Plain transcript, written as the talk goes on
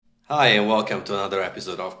Hi, and welcome to another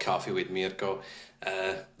episode of Coffee with Mirko,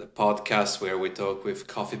 the podcast where we talk with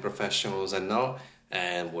coffee professionals and know,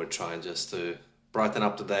 and we're trying just to brighten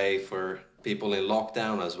up the day for people in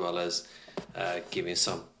lockdown as well as giving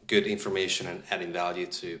some good information and adding value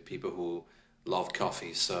to people who love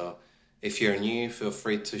coffee. So if you're new, feel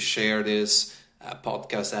free to share this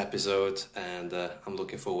podcast episode, and I'm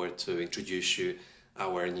looking forward to introduce you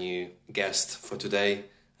our new guest for today,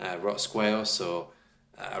 Ross Quayle.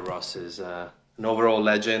 Ross is an overall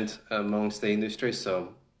legend amongst the industry,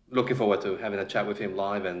 so looking forward to having a chat with him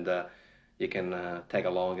live, and you can tag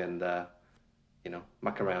along and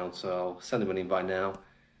muck around. So I'll send him an invite now.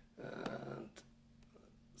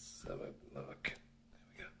 Let's have a look.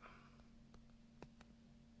 There we go.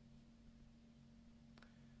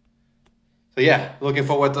 So yeah, looking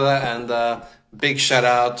forward to that, and big shout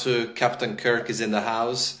out to Captain Kirk is in the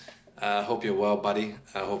house. Hope you're well, buddy.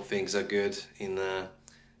 I hope things are good in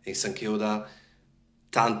St Kilda.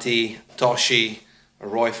 Tanti, Toshi,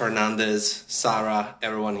 Roy Fernandez, Sarah,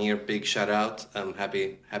 everyone here, big shout out. I'm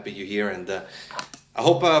happy you're here, and I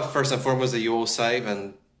hope first and foremost that you're all safe,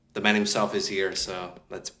 and the man himself is here, so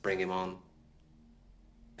let's bring him on.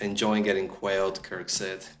 Enjoying getting quailed, Kirk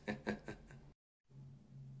said.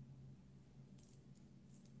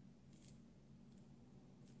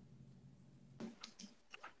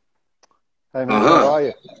 Hey mate, how are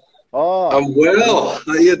you? Oh, I'm well.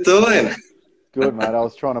 How you doing? good mate. I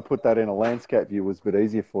was trying to put that in a landscape view. It was a bit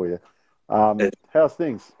easier for you. How's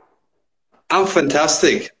things? I'm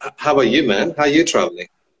fantastic. How about you, man? How are you traveling?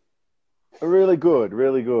 Really good,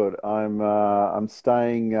 really good. I'm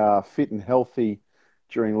staying fit and healthy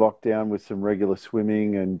during lockdown with some regular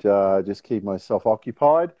swimming and just keep myself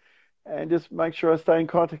occupied and just make sure I stay in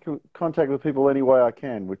contact with people any way I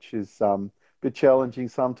can, which is a bit challenging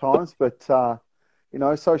sometimes, but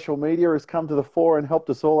social media has come to the fore and helped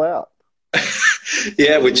us all out.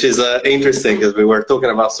 Yeah, which is interesting because we were talking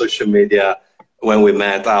about social media when we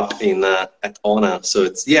met up in at ONA. So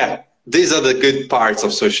these are the good parts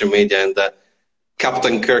of social media, and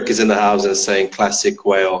Captain Kirk is in the house and saying classic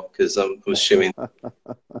whale because I'm assuming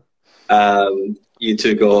you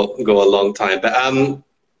two go a long time. But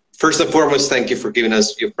first and foremost, thank you for giving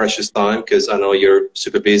us your precious time because I know you're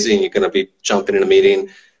super busy and you're going to be jumping in a meeting.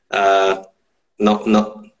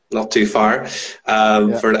 Not too far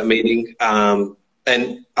Yeah. for that meeting.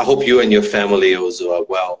 And I hope you and your family also are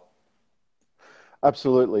well.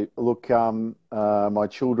 Absolutely. Look, my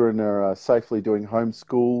children are safely doing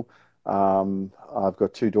homeschool. I've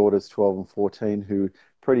got two daughters, 12 and 14, who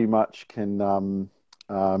pretty much can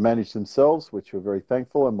manage themselves, which we're very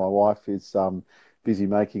thankful. And my wife is busy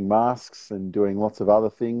making masks and doing lots of other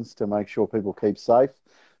things to make sure people keep safe.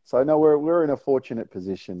 So no, we're in a fortunate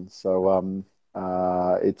position. So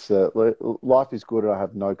life is good, and I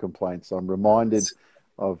have no complaints. I'm reminded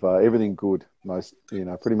of everything good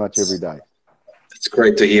pretty much every day. It's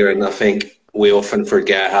great to hear, and I think we often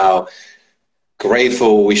forget how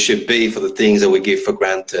grateful we should be for the things that we give for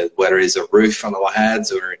granted, whether it's a roof on our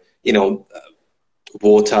heads or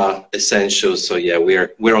water essentials. So yeah,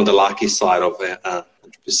 we're on the lucky side of it,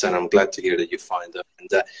 100%. I'm glad to hear that you find them.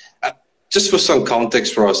 And just for some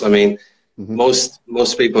context for us, I mean, hmm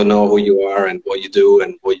most people know who you are and what you do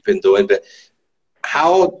and what you've been doing, but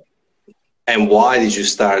how and why did you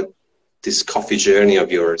start this coffee journey of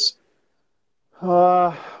yours?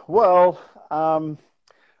 Uh, well,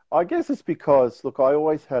 I guess it's because, look, I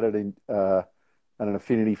always had an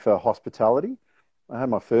affinity for hospitality. I had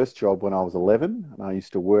my first job when I was 11, and I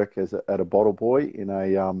used to work at a bottle boy in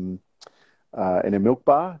a milk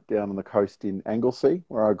bar down on the coast in Anglesea,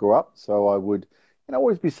 where I grew up. So I would,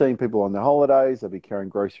 always be seeing people on their holidays. I'd be carrying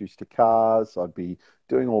groceries to cars. I'd be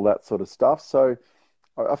doing all that sort of stuff. So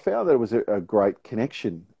I found that it was a great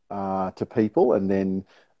connection to people. And then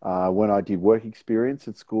when I did work experience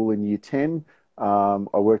at school in year 10, I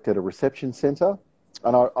worked at a reception centre,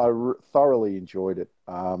 and I thoroughly enjoyed it.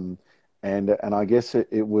 And I guess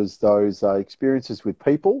it was those experiences with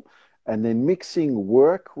people, and then mixing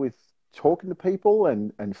work with talking to people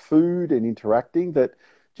and food and interacting that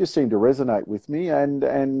just seemed to resonate with me,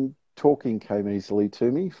 and talking came easily to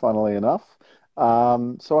me, funnily enough.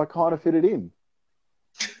 So I kind of fit it in.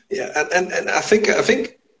 Yeah, and I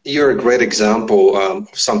think you're a great example of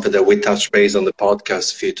something that we touched base on the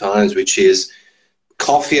podcast a few times, which is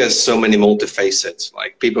coffee has so many multifacets.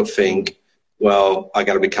 Like people think, well, I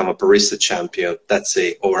got to become a barista champion, that's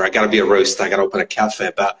it, or I got to be a roaster, I got to open a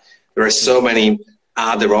cafe. But there are so many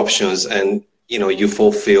other options, and you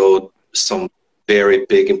fulfill some very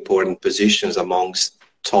big important positions amongst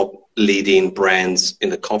top leading brands in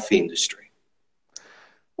the coffee industry.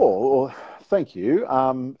 Well, thank you.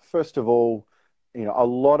 First of all, a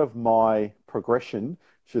lot of my progression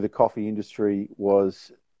through the coffee industry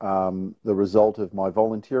was the result of my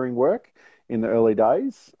volunteering work in the early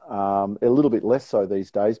days. A little bit less so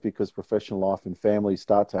these days because professional life and family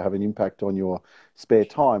start to have an impact on your spare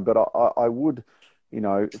time. But I would,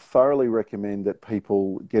 thoroughly recommend that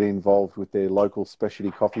people get involved with their local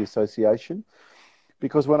specialty coffee association.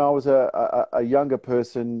 Because when I was a younger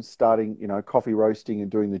person starting, coffee roasting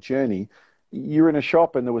and doing the journey, you're in a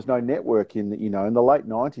shop and there was no network in the late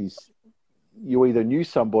 90s. You either knew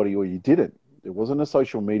somebody or you didn't. There wasn't a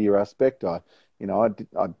social media aspect. I'm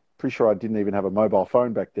pretty sure I didn't even have a mobile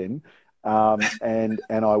phone back then. And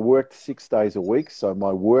I worked 6 days a week. So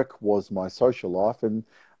my work was my social life and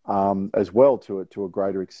as well to a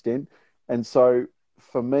greater extent. And so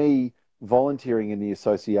for me, volunteering in the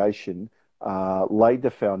association laid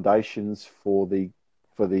the foundations for the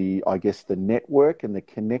I guess the network and the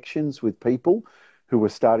connections with people who were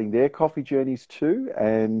starting their coffee journeys too.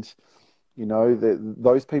 And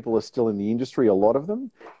those people are still in the industry, a lot of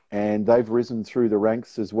them, and they've risen through the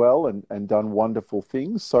ranks as well and done wonderful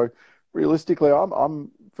things. So realistically,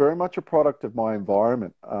 I'm very much a product of my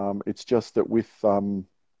environment. It's just that with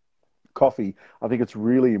coffee, I think it's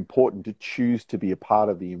really important to choose to be a part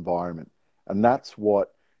of the environment, and that's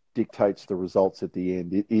what dictates the results at the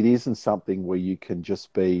end. It isn't something where you can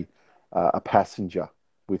just be a passenger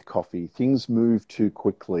with coffee. Things move too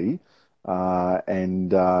quickly,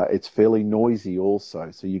 and it's fairly noisy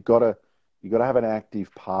also. So you've got to have an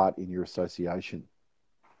active part in your association.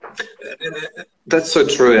 That's so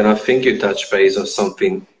true, and I think you touched base on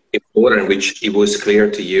something important, which it was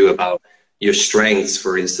clear to you about your strengths.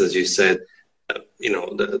 For instance, you said,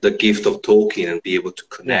 the gift of talking and be able to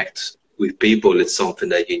connect with people. It's something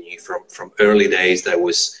that you knew from early days. That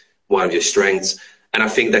was one of your strengths, and I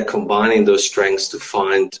think that combining those strengths to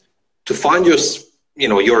find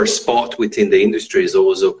your spot within the industry is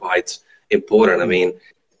also quite important. I mean,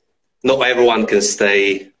 not everyone can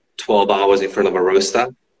stay 12 hours in front of a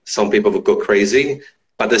roaster. Some people would go crazy,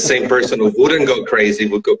 but the same person who wouldn't go crazy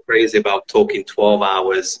would go crazy about talking 12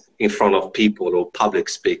 hours in front of people or public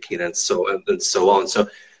speaking and so on. So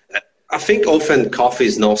I think often coffee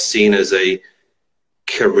is not seen as a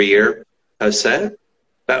career per se.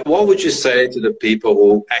 But what would you say to the people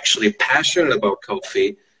who are actually passionate about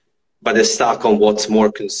coffee, but they're stuck on what's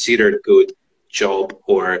more considered a good job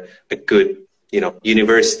or a good,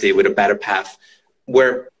 university with a better path,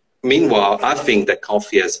 where meanwhile, I think that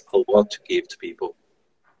coffee has a lot to give to people.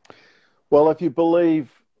 Well, if you believe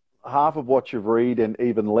half of what you read and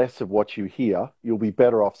even less of what you hear, you'll be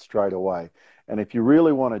better off straight away. And if you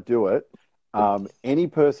really want to do it, any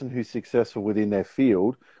person who's successful within their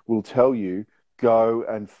field will tell you, go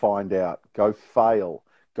and find out, go fail,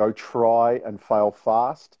 go try and fail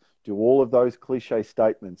fast, do all of those cliche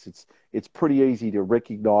statements. It's pretty easy to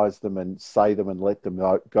recognize them and say them and let them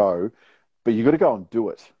go, but you've got to go and do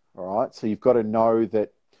it. All right. So you've got to know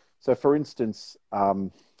that. So for instance,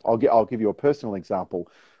 I'll give you a personal example.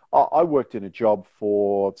 I worked in a job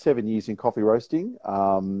for 7 years in coffee roasting,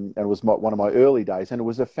 and it was one of my early days, and it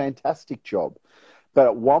was a fantastic job. But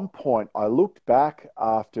at one point, I looked back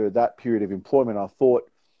after that period of employment. I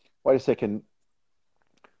thought, wait a second,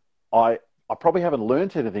 I probably haven't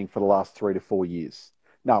learned anything for the last 3 to 4 years.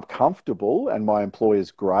 Now I'm comfortable, and my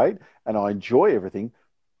employer's great, and I enjoy everything,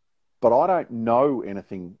 but I don't know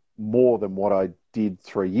anything more than what I did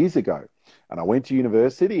 3 years ago. And I went to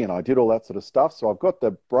university and I did all that sort of stuff. So I've got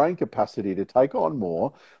the brain capacity to take on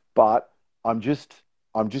more, but I'm just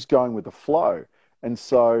going with the flow. And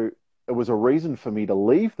so it was a reason for me to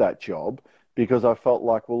leave that job because I felt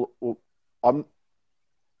like,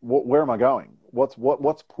 where am I going?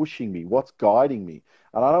 What's pushing me? What's guiding me?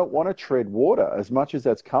 And I don't want to tread water as much as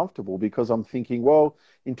that's comfortable because I'm thinking, well,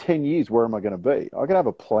 in 10 years, where am I going to be? I can have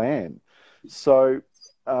a plan. So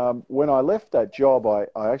when I left that job, I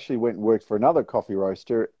actually went and worked for another coffee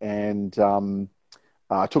roaster, and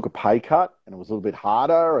I took a pay cut, and it was a little bit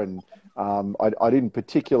harder, and I didn't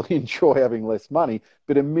particularly enjoy having less money,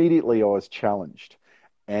 but immediately I was challenged,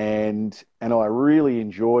 and I really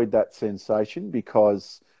enjoyed that sensation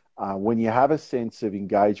because when you have a sense of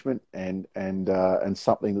engagement and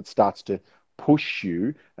something that starts to push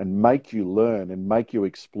you and make you learn and make you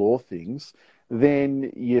explore things,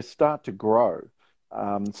 then you start to grow.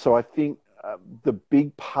 So I think the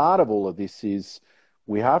big part of all of this is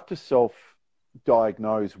we have to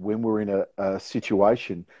self-diagnose when we're in a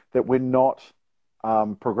situation that we're not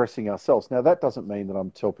progressing ourselves. Now, that doesn't mean that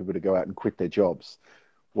I'm telling people to go out and quit their jobs.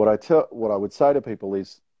 What I would say to people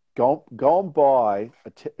is go and buy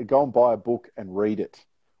a book and read it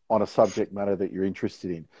on a subject matter that you're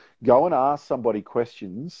interested in. Go and ask somebody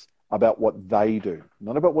questions about what they do,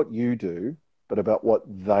 not about what you do, but about what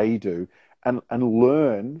they do, and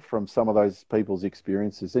learn from some of those people's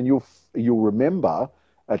experiences. And you'll remember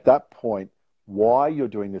at that point why you're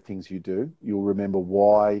doing the things you do. You'll remember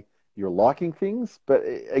why you're liking things, but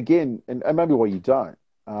again, and maybe why you don't.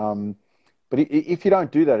 But if you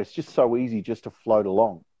don't do that, it's just so easy just to float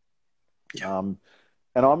along. Yeah.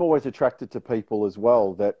 And I'm always attracted to people as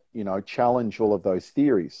well that, challenge all of those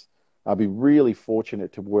theories. I'll be really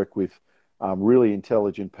fortunate to work with really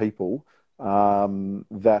intelligent people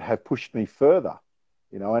that have pushed me further,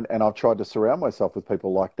 and I've tried to surround myself with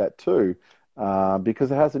people like that too,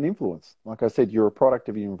 because it has an influence. Like I said, you're a product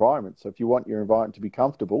of your environment. So if you want your environment to be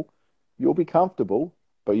comfortable, you'll be comfortable,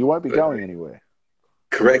 but you won't be going anywhere.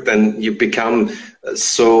 Correct. And you become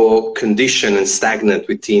so conditioned and stagnant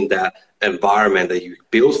within that environment that you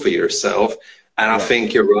build for yourself. And I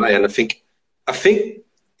think you're right. And I think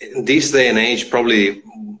in this day and age, probably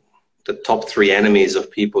the top three enemies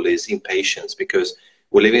of people is impatience, because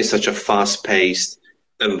we live in such a fast-paced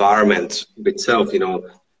environment itself.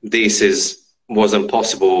 This wasn't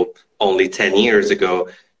possible only 10 years ago.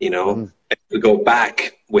 If we go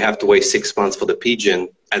back, we have to wait 6 months for the pigeon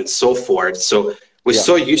and so forth. So we're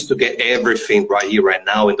so used to get everything right here, right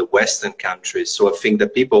now in the Western countries. So I think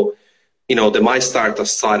that people, they might start a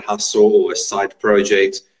side hustle or a side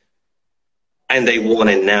project, and they want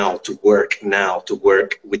it now, to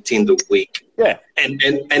work within the week. Yeah.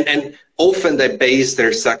 And often they base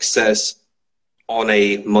their success on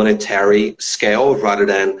a monetary scale rather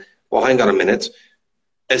than, well, hang on a minute.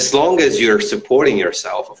 As long as you're supporting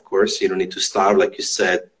yourself, of course, you don't need to starve, like you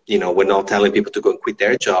said. We're not telling people to go and quit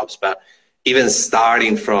their jobs, but even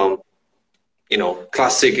starting from,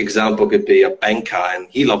 classic example could be a banker, and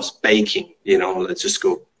he loves baking. Let's just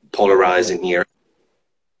go polarizing here.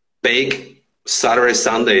 Bake Saturday,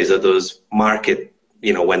 Sundays at those market,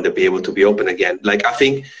 when they'll be able to be open again. Like, I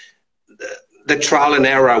think the trial and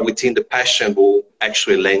error within the passion will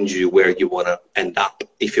actually land you where you want to end up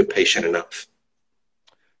if you're patient enough.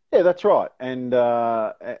 Yeah, that's right. And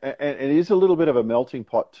it is a little bit of a melting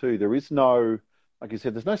pot too. There is no, like you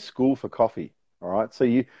said, there's no school for coffee. All right. So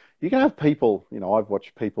you can have people, I've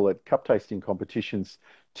watched people at cup tasting competitions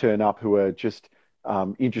turn up who are just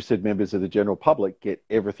interested members of the general public, get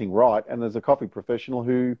everything right. And there's a coffee professional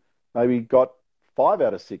who maybe got 5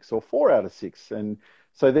 out of 6 or 4 out of 6. And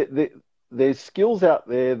so there's skills out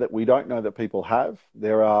there that we don't know that people have.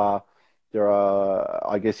 There are,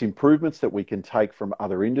 I guess, improvements that we can take from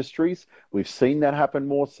other industries. We've seen that happen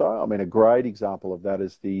more so. I mean, a great example of that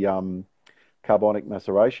is the carbonic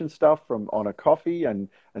maceration stuff from Honor Coffee, and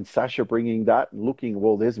Sasha bringing that and looking,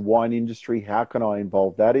 well, there's wine industry. How can I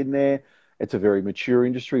involve that in there? It's a very mature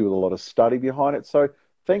industry with a lot of study behind it. So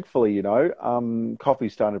thankfully,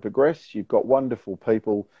 coffee's starting to progress. You've got wonderful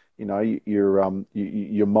people,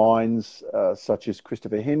 your minds such as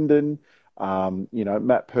Christopher Hendon,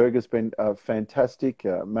 Matt Perger's been fantastic,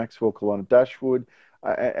 Maxwell Colonna Dashwood,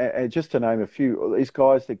 and just to name a few, these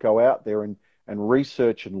guys that go out there and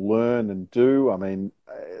research and learn and do. I mean,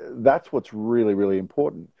 that's what's really, really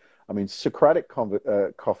important. I mean, Socratic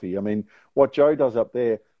coffee. I mean, what Joe does up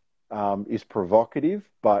there is provocative,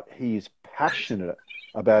 but he is passionate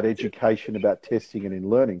about education, about testing and in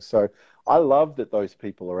learning. So I love that those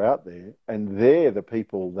people are out there, and they're the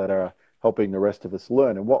people that are helping the rest of us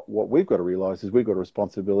learn. And what we've got to realize is we've got a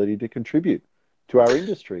responsibility to contribute to our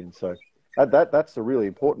industry. And so that's the really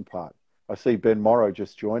important part. I see Ben Morrow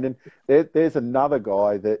just joined, and there's another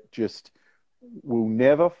guy that just will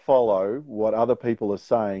never follow what other people are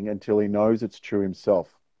saying until he knows it's true himself.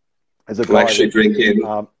 I'm actually drinking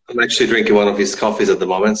one of his coffees at the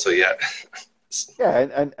moment, so yeah.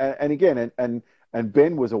 Yeah, and again, and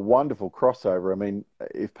Ben was a wonderful crossover. I mean,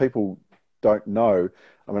 if people don't know,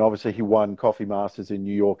 I mean, obviously he won Coffee Masters in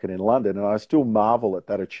New York and in London, and I still marvel at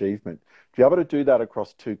that achievement. To be able to do that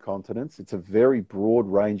across 2 continents, it's a very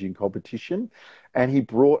broad-ranging competition, and he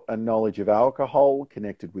brought a knowledge of alcohol,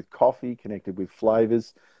 connected with coffee, connected with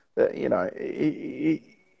flavors.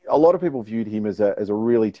 A lot of people viewed him as a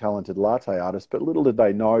really talented latte artist, but little did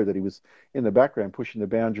they know that he was in the background pushing the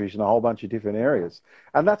boundaries in a whole bunch of different areas.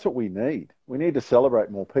 And that's what we need. We need to celebrate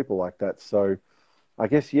more people like that. So I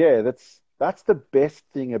guess, yeah, that's the best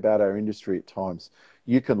thing about our industry at times.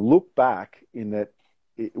 You can look back in that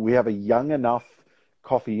we have a young enough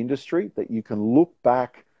coffee industry that you can look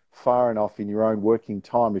back far enough in your own working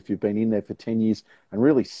time, if you've been in there for 10 years, and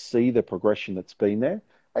really see the progression that's been there.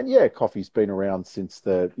 And yeah, coffee's been around since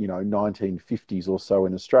the 1950s or so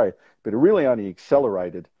in Australia, but it really only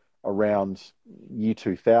accelerated around year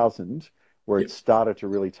 2000, where it started to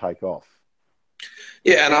really take off.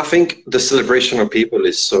 Yeah, and I think the celebration of people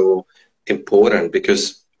is so important because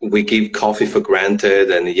we give coffee for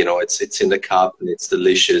granted, and it's in the cup and it's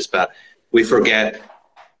delicious, but we forget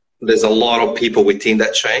there's a lot of people within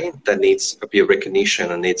that chain that needs a bit of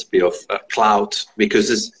recognition and needs a bit of clout, because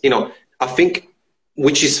I think,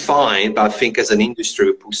 which is fine, but I think as an industry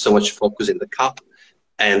we put so much focus in the cup,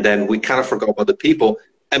 and then we kind of forgot about the people.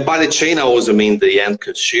 And by the chain I also mean the end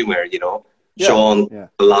consumer. John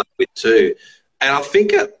a lot with too. And I think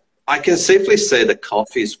I can safely say that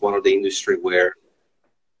coffee is one of the industry where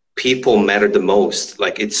people matter the most.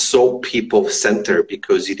 Like, it's so people centered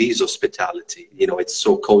because it is hospitality. It's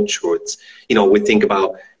so cultural. It's, we think about,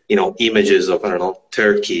 images of, I don't know,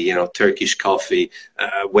 Turkey, Turkish coffee,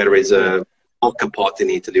 whether it's a mocha pot in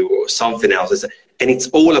Italy or something else. And it's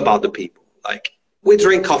all about the people. Like, we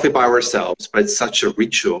drink coffee by ourselves, but it's such a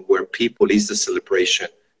ritual where people is the celebration.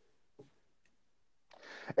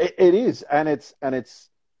 It is, and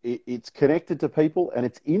it's connected to people, and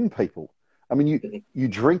it's in people. I mean, you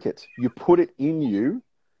drink it, you put it in you.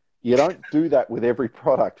 You don't do that with every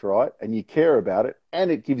product, right? And you care about it,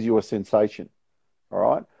 and it gives you a sensation. All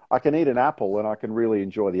right, I can eat an apple, and I can really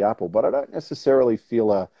enjoy the apple, but I don't necessarily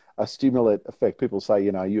feel a stimulant effect. People say,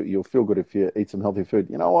 you'll feel good if you eat some healthy food.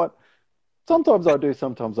 You know what? Sometimes I do,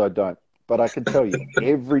 sometimes I don't. But I can tell you,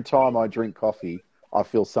 every time I drink coffee, I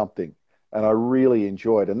feel something. And I really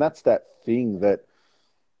enjoy it. And that's that thing that,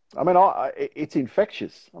 I mean, it's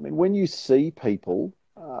infectious. I mean, when you see people,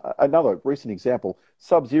 another recent example,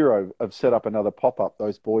 Sub-Zero have set up another pop-up.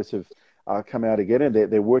 Those boys have come out again, and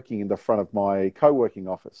they're working in the front of my co-working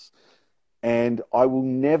office. And I will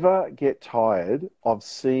never get tired of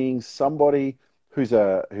seeing somebody who's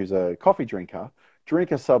a coffee drinker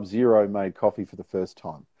drink a Sub-Zero made coffee for the first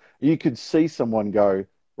time. You could see someone go,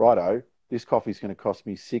 righto, this coffee is going to cost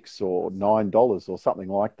me $6 or $9 or something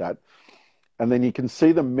like that. And then you can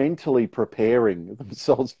see them mentally preparing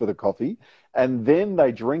themselves for the coffee. And then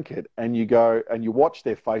they drink it, and you go and you watch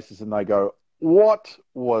their faces and they go, what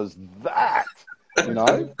was that? And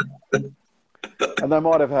they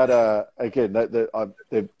might have had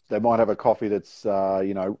they might have a coffee that's,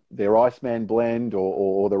 their Iceman blend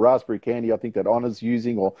or the raspberry candy, I think, that Honor's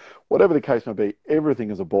using, or whatever the case may be.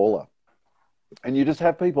 Everything is a baller. And you just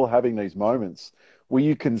have people having these moments where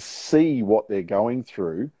you can see what they're going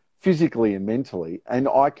through physically and mentally. And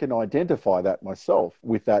I can identify that myself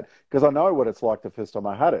with that because I know what it's like the first time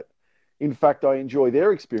I had it. In fact, I enjoy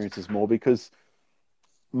their experiences more because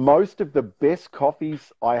most of the best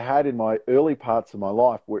coffees I had in my early parts of my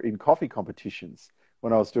life were in coffee competitions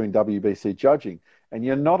when I was doing WBC judging. And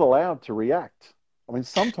you're not allowed to react. I mean,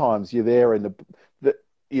 sometimes you're there and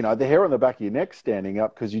the hair on the back of your neck standing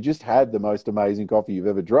up because you just had the most amazing coffee you've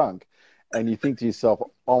ever drunk. And you think to yourself,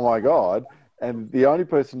 oh my God. And the only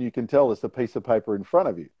person you can tell is the piece of paper in front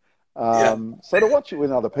of you. So to watch it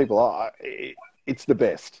with other people, it's the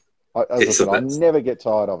best. I never get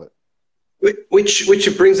tired of it.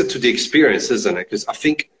 Which brings it to the experience, isn't it? Because I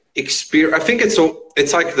think it's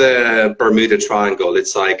like the Bermuda Triangle.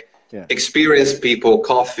 It's like experienced people,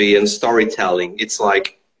 coffee, and storytelling. It's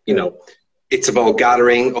like, it's about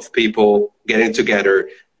gathering of people, getting together.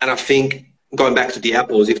 And I think, going back to the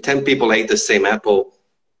apples, if 10 people ate the same apple,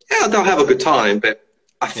 they'll have a good time. But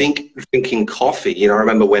I think drinking coffee, I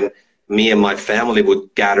remember when me and my family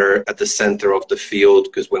would gather at the center of the field,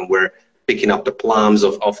 because when we're picking up the plums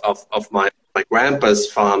of my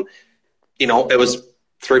grandpa's farm, it was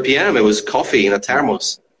 3 p.m. It was coffee in a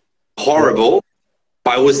thermos. Horrible.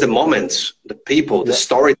 But it was the moment, the people, the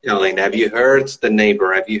storytelling. Have you heard the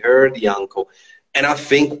neighbor? Have you heard the uncle? And I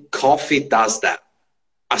think coffee does that,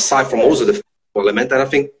 aside from also the element. And I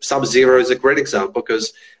think Sub-Zero is a great example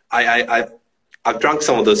because I've drunk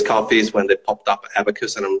some of those coffees when they popped up at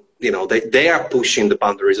Abacus, and they are pushing the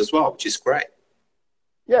boundaries as well, which is great.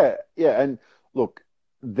 Yeah. And look,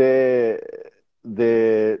 they're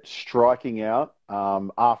striking out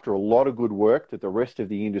after a lot of good work that the rest of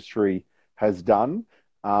the industry has done,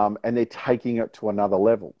 and they're taking it to another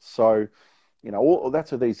level. So,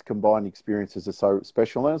 that's why these combined experiences are so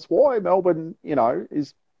special, and it's why Melbourne,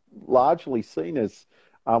 is largely seen as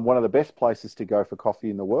one of the best places to go for coffee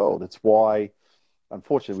in the world. It's why,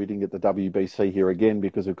 unfortunately, we didn't get the WBC here again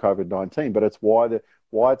because of COVID-19, but it's why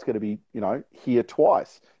it's going to be, here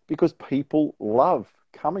twice, because people love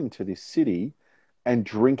coming to this city and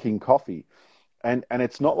drinking coffee, and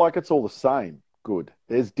it's not like it's all the same good.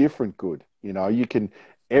 There's different good.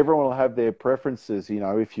 Everyone will have their preferences.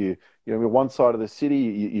 If you're one side of the city,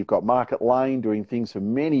 you've got Market Lane doing things for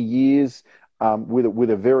many years with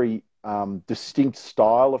a very distinct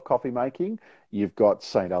style of coffee making. You've got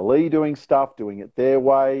St. Ali doing stuff, doing it their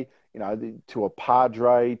way, you know, to a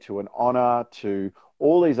Padre, to an Honor, to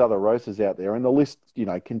all these other roasters out there. And the list, you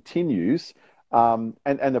know, continues. And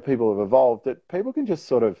the people have evolved that people can just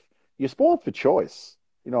sort of, you're spoiled for choice.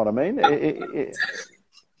 You know what I mean?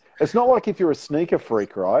 It's not like if you're a sneaker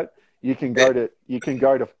freak, right? You can go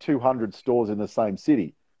to 200 stores in the same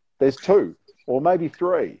city. There's 2 or maybe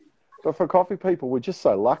 3. But for coffee people, we're just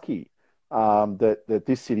so lucky that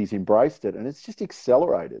this city's embraced it, and it's just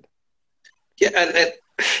accelerated. Yeah, and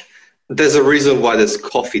there's a reason why there's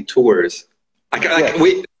coffee tours.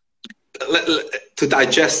 To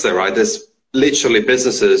digest it, right? There's literally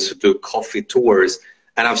businesses who do coffee tours,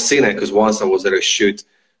 and I've seen it because once I was at a shoot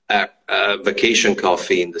at Vacation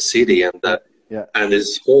Coffee in the city, and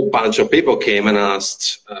this whole bunch of people came and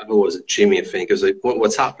asked, who was it, Jimmy, I think, it was like,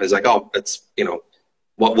 what's happening? It's like, oh, it's, you know,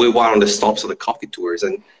 what we were on the stops of the coffee tours.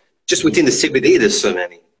 And just within the CBD, there's so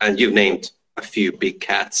many. And you've named a few big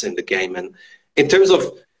cats in the game. And in terms of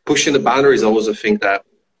pushing the boundaries, I also think that,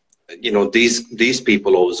 you know, these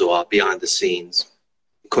people also are behind the scenes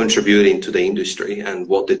contributing to the industry and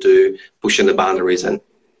what they do, pushing the boundaries. And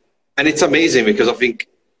it's amazing because I think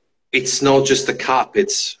it's not just the cup,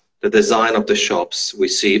 it's the design of the shops. We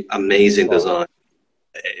see amazing design.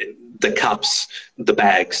 The cups, the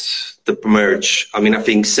bags, the merch. I mean, I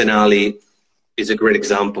think St. Ali is a great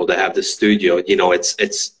example. They have the studio. You know,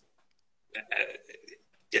 it's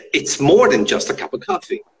more than just a cup of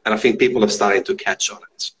coffee. And I think people are starting to catch on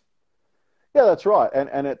it. Yeah, that's right.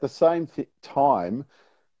 And at the same time,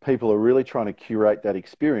 people are really trying to curate that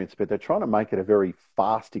experience, but they're trying to make it a very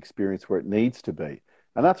fast experience where it needs to be.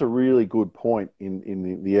 And that's a really good point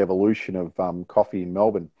in the evolution of coffee in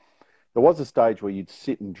Melbourne. There was a stage where you'd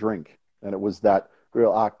sit and drink, and it was that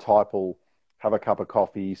real archetypal, have a cup of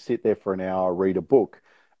coffee, sit there for an hour, read a book.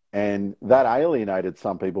 And that alienated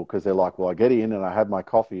some people because they're like, well, I get in and I have my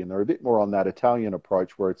coffee. And they're a bit more on that Italian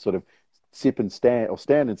approach where it's sort of sip and stand, or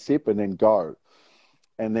stand and sip and then go.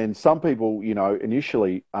 And then some people, you know,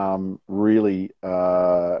 initially really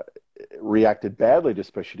reacted badly to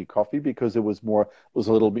specialty coffee because it was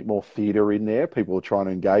a little bit more theatre in there. People were trying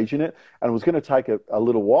to engage in it, and it was going to take a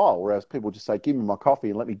little while, whereas people just say, give me my coffee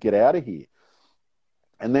and let me get out of here.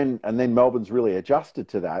 And then Melbourne's really adjusted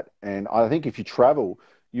to that. And I think if you travel,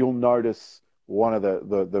 you'll notice one of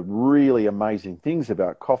the really amazing things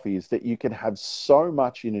about coffee is that you can have so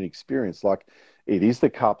much in an experience. Like, it is the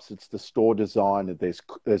cups, it's the store design,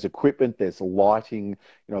 there's equipment, there's lighting,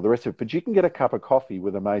 you know, the rest of it. But you can get a cup of coffee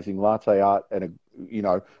with amazing latte art and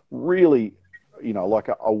really, you know, like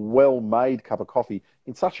a well-made cup of coffee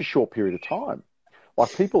in such a short period of time.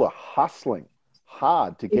 Like, people are hustling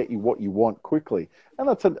hard to get you what you want quickly. And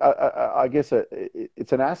that's, I guess,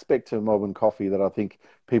 it's an aspect to Melbourne coffee that I think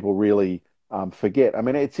people really forget. I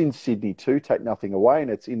mean, it's in Sydney too, take nothing away, and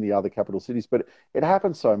it's in the other capital cities, but it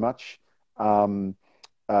happens so much and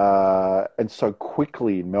so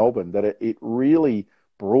quickly in Melbourne that it really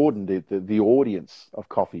broadened the audience of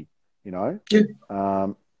coffee, you know? Yeah.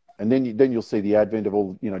 And then you'll see the advent of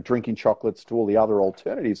all, you know, drinking chocolates to all the other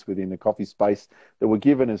alternatives within the coffee space that were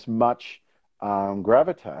given as much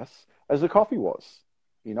gravitas as the coffee was.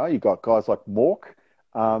 You know, you got guys like Mork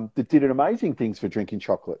that did amazing things for drinking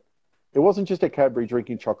chocolate. It wasn't just a Cadbury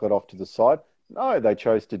drinking chocolate off to the side. No, they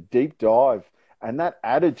chose to deep dive, and that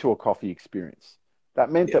added to a coffee experience.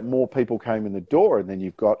 That meant that more people came in the door, and then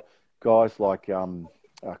you've got guys like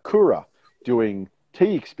Kura doing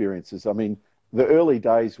tea experiences. I mean, the early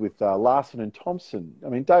days with Larson and Thompson. I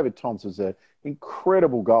mean, David Thompson's an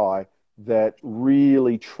incredible guy that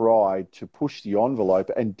really tried to push the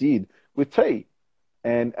envelope and did with tea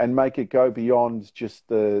and make it go beyond just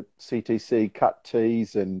the CTC cut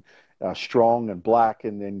teas and strong and black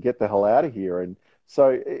and then get the hell out of here. And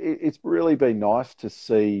so it's really been nice to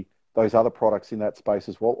see those other products in that space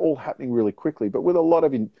as well, all happening really quickly, but with a lot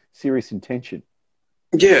of serious intention.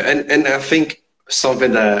 Yeah, and I think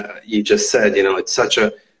something that you just said, you know, it's such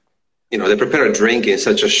a, you know, they prepare a drink in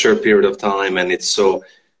such a short period of time, and it's so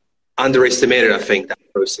underestimated, I think, that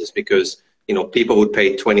process, because, you know, people would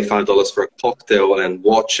pay $25 for a cocktail and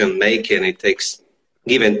watch and make it, and it takes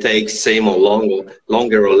give and take, same or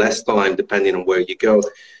longer or less time, depending on where you go.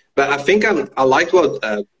 But I think I liked what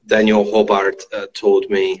Daniel Hobart told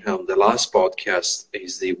me on the last podcast.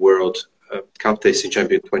 He's the World Cup Tasting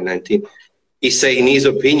Champion 2019. He said, in his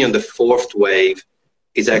opinion, the fourth wave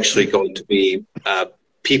is actually going to be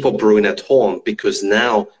people brewing at home, because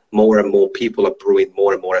now more and more people are brewing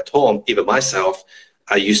more and more at home. Even myself,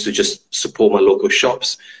 I used to just support my local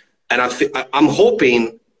shops. And I'm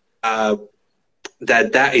hoping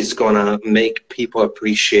that is gonna make people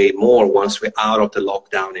appreciate more once we're out of the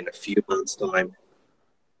lockdown in a few months' time.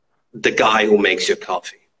 The guy who makes your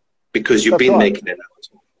coffee, because you've That's been right. making it now.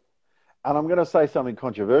 And I'm going to say something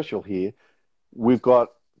controversial here. We've got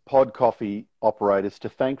pod coffee operators to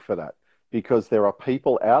thank for that, because there are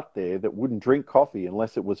people out there that wouldn't drink coffee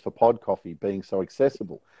unless it was for pod coffee being so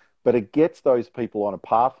accessible. But it gets those people on a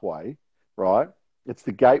pathway, right? It's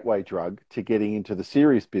the gateway drug to getting into the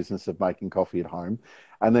serious business of making coffee at home.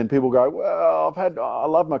 And then people go, well, I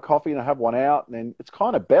love my coffee and I have one out, and then it's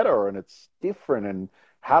kind of better and it's different. And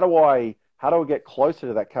how do I get closer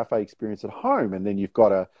to that cafe experience at home? And then you've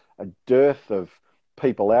got a dearth of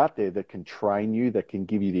people out there that can train you, that can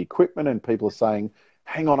give you the equipment, and people are saying,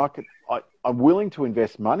 hang on, I'm willing to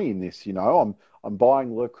invest money in this. I'm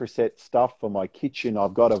buying Le Creuset stuff for my kitchen.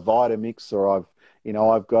 I've got a Vitamix, or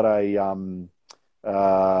I've got a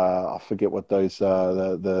I forget what those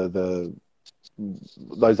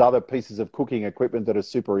other pieces of cooking equipment that are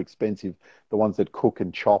super expensive, the ones that cook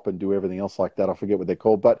and chop and do everything else like that. I forget what they're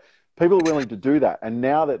called, but people are willing to do that. And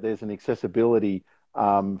now that there's an accessibility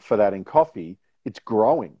for that in coffee, it's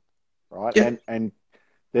growing, right? Yeah. And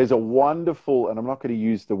there's a wonderful, and I'm not going to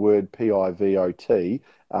use the word pivot,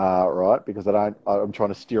 right? Because I'm trying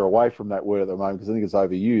to steer away from that word at the moment because I think it's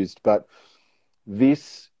overused. But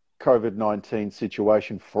this COVID-19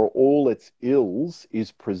 situation, for all its ills,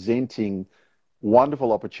 is presenting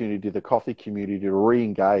wonderful opportunity to the coffee community to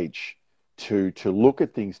re-engage, to look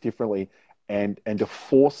at things differently, and to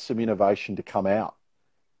force some innovation to come out.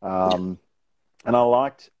 And I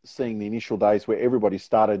liked seeing the initial days where everybody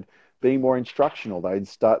started being more instructional.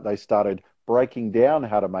 They started breaking down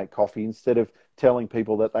how to make coffee instead of telling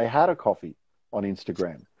people that they had a coffee on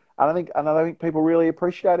Instagram. And I think people really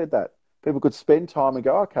appreciated that. People could spend time and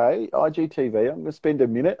go, okay, IGTV, I'm going to spend a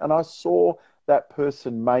minute, and I saw that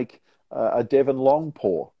person make a Devon long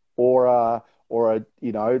pour, or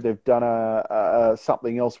they've done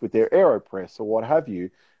something else with their AeroPress or what have you,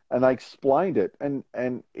 and they explained it, and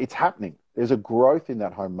it's happening. There's a growth in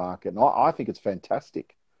that home market, and I think it's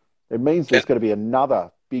fantastic. It means there's going to be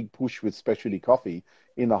another big push with specialty coffee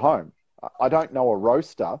in the home. I don't know a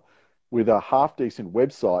roaster with a half-decent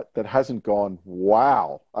website that hasn't gone,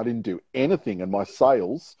 wow, I didn't do anything and my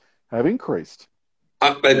sales have increased.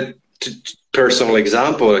 But personal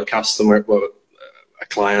example, a customer, well, a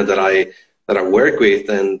client that I work with,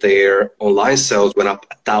 and their online sales went up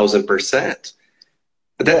 1,000%.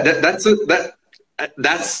 That's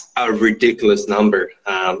a ridiculous number.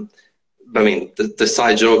 I mean, the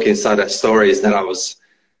side joke inside that story is that I was,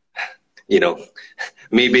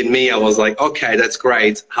 me being me, I was like, okay, that's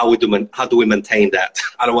great. How do we maintain that?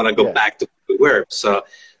 I don't want to go back to where we were. So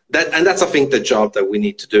that's I think the job that we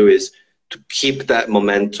need to do is to keep that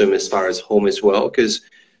momentum as far as home as well, because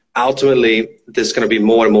ultimately there's going to be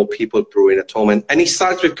more and more people brewing at home, and it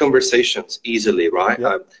starts with conversations easily, right?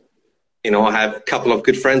 Yep. I have a couple of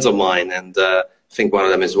good friends of mine, and I think one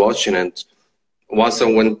of them is watching, and once I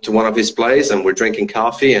went to one of his places and we're drinking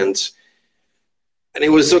coffee, and it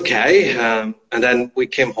was okay. And then we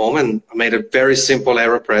came home and I made a very simple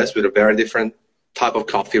AeroPress with a very different type of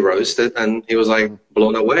coffee roasted, and he was like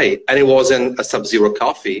blown away. And it wasn't a Sub-Zero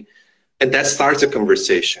coffee, and that starts a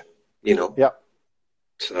conversation, Yeah.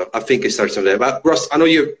 So I think it starts from there. But Ross, I know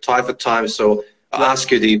you're tight for time, so I'll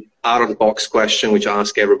ask you the out-of-the-box question, which I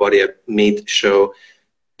ask everybody at Meet Show.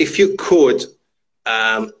 If you could,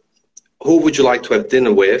 who would you like to have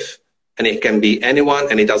dinner with? And it can be anyone,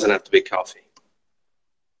 and it doesn't have to be coffee.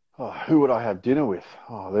 Oh, who would I have dinner with?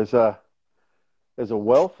 Oh, there's a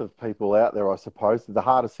wealth of people out there, I suppose. The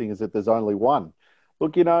hardest thing is that there's only one.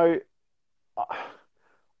 Look, I'd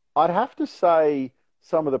have to say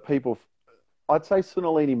some of the people. I'd say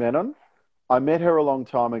Sunalini Menon. I met her a long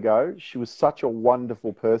time ago. She was such a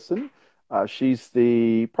wonderful person. She's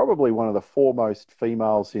probably one of the foremost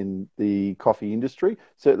females in the coffee industry,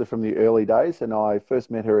 certainly from the early days. And I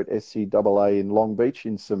first met her at SCAA in Long Beach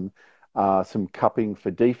in some cupping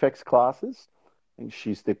for defects classes. I think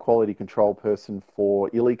she's the quality control person for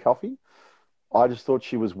Illy Coffee. I just thought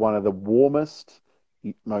she was one of the warmest,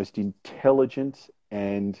 most intelligent,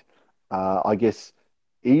 and I guess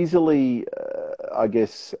easily,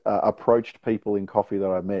 approached people in coffee that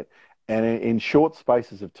I met. And in short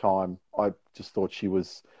spaces of time, I just thought she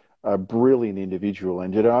was a brilliant individual,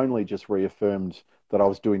 and it only just reaffirmed that I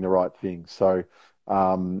was doing the right thing. So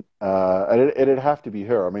it'd have to be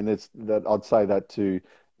her. I mean, I'd say that to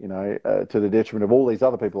the detriment of all these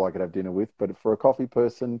other people I could have dinner with. But for a coffee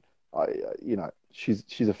person, she's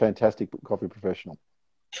a fantastic coffee professional.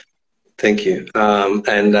 Thank you.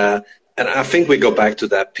 And And I think we go back to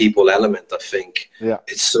that people element. I think Yeah.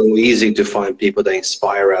 it's so easy to find people that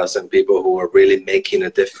inspire us and people who are really making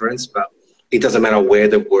a difference, but it doesn't matter where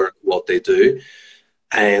they work, what they do.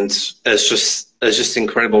 And it's just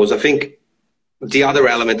incredible. So I think the other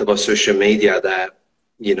element about social media that,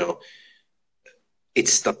 you know,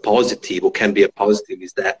 it's the positive or can be a positive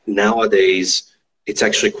is that nowadays it's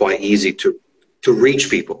actually quite easy to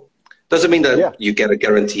reach people. Doesn't mean that you get a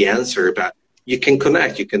guarantee answer, but you can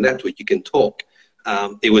connect, you can network, you can talk.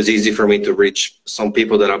 It was easy for me to reach some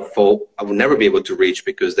people that I thought I would never be able to reach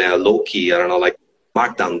because they are low key. I don't know, like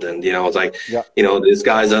Mark Dundon, you know, it's like, you know, this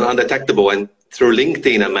guy's undetectable. And through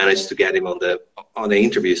LinkedIn, I managed to get him on the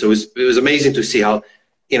interview. So it was amazing to see how,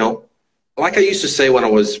 you know, like I used to say when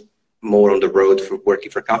I was more on the road for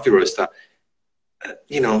working for Coffee Roaster,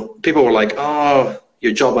 you know, people were like, oh,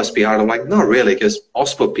 your job must be hard. I'm like, not really, because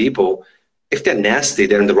OSPO people, if they're nasty,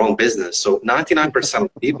 they're in the wrong business. So 99%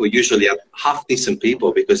 of people usually are half decent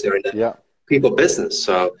people because they're in the people business.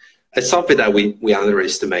 So it's something that we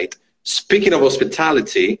underestimate. Speaking of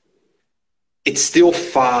hospitality, it's still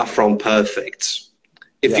far from perfect.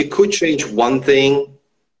 If you could change one thing,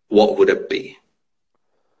 what would it be?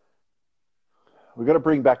 We've got to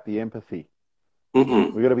bring back the empathy.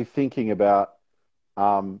 We've got to be thinking about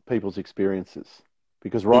people's experiences,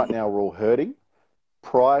 because right now we're all hurting.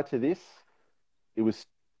 Prior to this,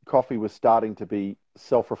 coffee was starting to be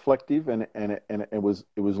self-reflective, and it was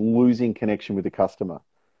losing connection with the customer.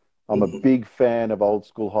 I'm a big fan of old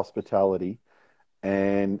school hospitality,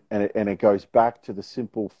 and it goes back to the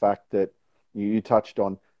simple fact that you touched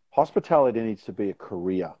on. Hospitality needs to be a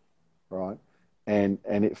career, right?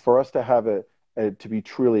 And for us to have to be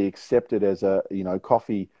truly accepted as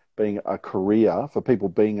coffee being a career, for people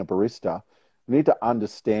being a barista, we need to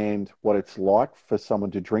understand what it's like for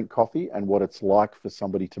someone to drink coffee and what it's like for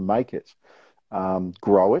somebody to make it,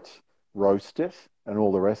 grow it, roast it, and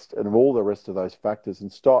all the rest of those factors,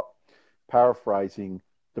 and stop paraphrasing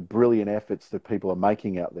the brilliant efforts that people are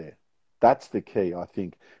making out there. That's the key, I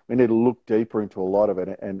think. We need to look deeper into a lot of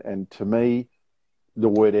it. And to me, the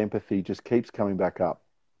word empathy just keeps coming back up.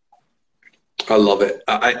 I love it.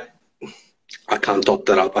 I can't top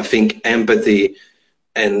that up. I think empathy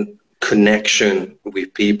and connection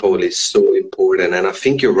with people is so important. And I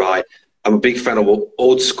think you're right. I'm a big fan of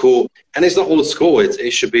old school. And it's not old school.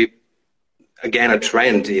 It should be, again, a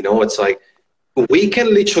trend. You know, it's like we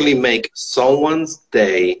can literally make someone's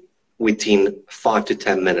day within 5 to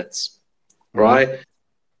 10 minutes, right?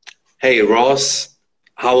 Hey, Ross,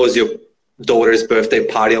 how was your daughter's birthday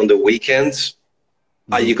party on the weekend?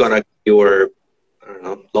 Are you going to do your, I don't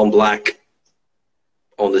know, long black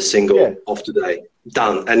on the single of today?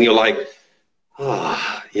 Done. And you're like,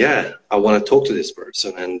 I want to talk to this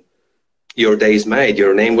person. And your day's made.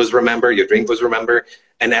 Your name was remembered. Your drink was remembered.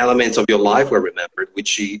 And elements of your life were remembered,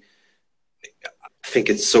 which I think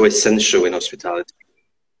it's so essential in hospitality.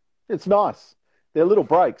 It's nice. They're little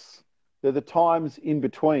breaks. They're the times in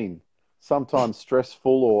between, sometimes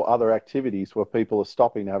stressful or other activities, where people are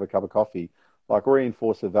stopping to have a cup of coffee, like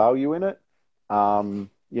reinforce the value in it, and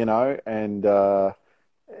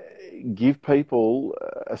give people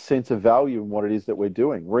a sense of value in what it is that we're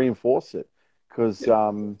doing, reinforce it. Because,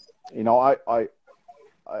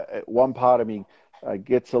 one part of me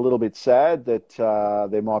gets a little bit sad that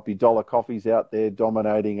there might be dollar coffees out there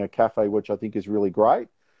dominating a cafe, which I think is really great.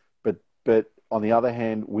 But on the other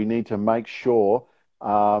hand, we need to make sure,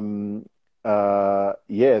 that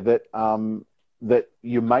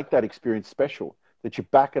you make that experience special, that you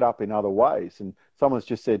back it up in other ways. And someone's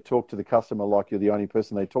just said, talk to the customer like you're the only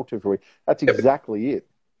person they talk to for a week. That's exactly it.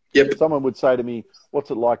 Yep. Someone would say to me,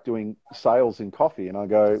 what's it like doing sales in coffee? And I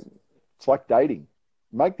go, it's like dating.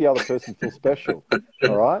 Make the other person feel special,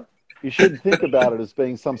 all right? You shouldn't think about it as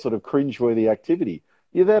being some sort of cringeworthy activity.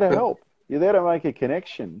 You're there to help. You're there to make a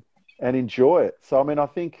connection and enjoy it. So, I mean, I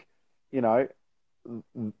think,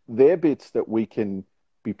 they're bits that we can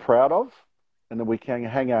be proud of and that we can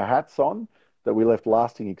hang our hats on, that we left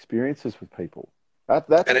lasting experiences with people. That's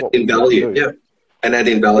and what we value, do. And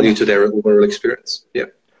adding value to their overall experience. Yeah.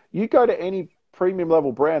 You go to any premium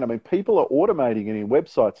level brand, I mean, people are automating it in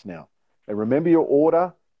websites now. They remember your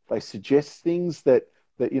order. They suggest things that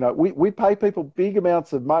we pay people big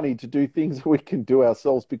amounts of money to do things that we can do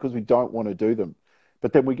ourselves because we don't want to do them.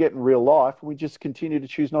 But then we get in real life and we just continue to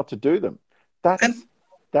choose not to do them.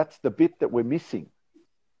 That's the bit that we're missing.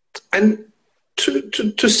 And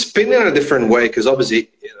to spin it in a different way, because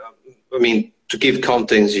obviously, to give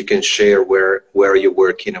context, you can share where you're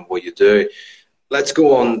working and what you do. Let's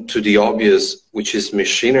go on to the obvious, which is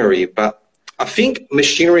machinery. But I think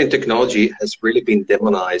machinery and technology has really been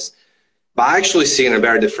demonized But I actually see it in a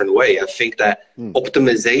very different way. I think that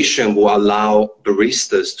optimization will allow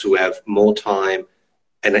baristas to have more time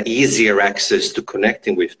and an easier access to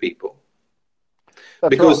connecting with people. That's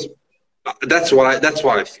Because right. that's what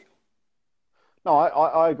I feel. No,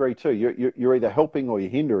 I agree too. You're either helping or you're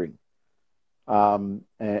hindering,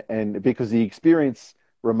 and because the experience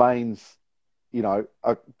remains,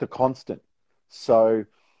 the constant. So,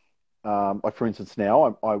 like for instance,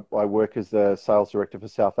 now I work as the sales director for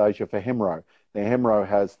South Asia for Hemro. Now, Hemro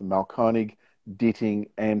has the Mahlkönig, Ditting,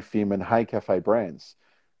 and Fim and Hey Cafe brands.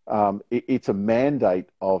 It's a mandate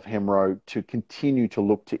of Hemro to continue to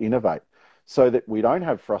look to innovate so that we don't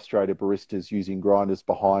have frustrated baristas using grinders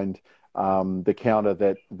behind the counter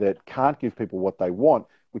that can't give people what they want,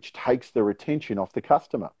 which takes their attention off the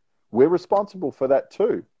customer. We're responsible for that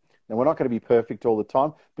too. Now, we're not going to be perfect all the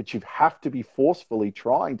time, but you have to be forcefully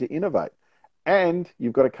trying to innovate. And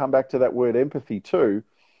you've got to come back to that word empathy too,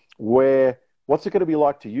 where what's it going to be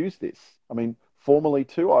like to use this? I mean, formerly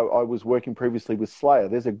too, I was working previously with Slayer.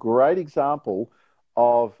 There's a great example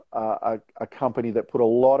of a company that put a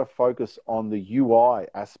lot of focus on the UI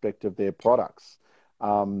aspect of their products.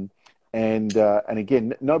 And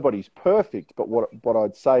again, nobody's perfect, but what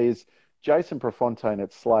I'd say is Jason Prefontaine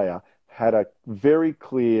at Slayer had a very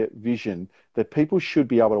clear vision that people should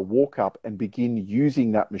be able to walk up and begin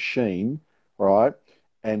using that machine, right?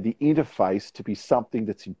 And the interface to be something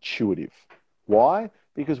that's intuitive. Why?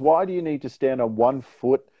 Because why do you need to stand on one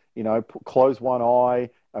foot, close one eye,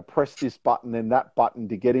 press this button, then that button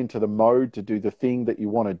to get into the mode to do the thing that you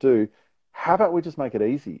want to do? How about we just make it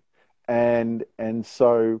easy? And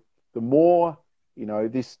so the more,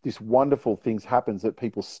 this wonderful things happens that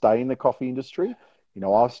people stay in the coffee industry.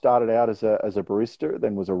 I started out as a barista,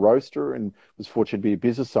 then was a roaster, and was fortunate to be a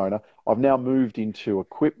business owner. I've now moved into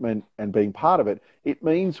equipment and being part of it. It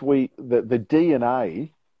means the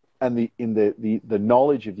DNA and the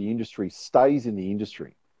knowledge of the industry stays in the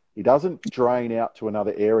industry. It doesn't drain out to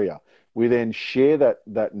another area. We then share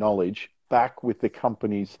that knowledge back with the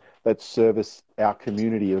companies that service our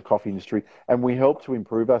community of the coffee industry, and we help to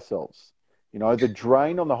improve ourselves. The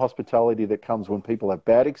drain on the hospitality that comes when people have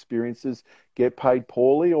bad experiences, get paid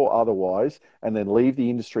poorly or otherwise, and then leave the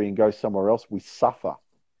industry and go somewhere else, we suffer.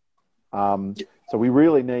 So we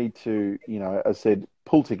really need to, as I said,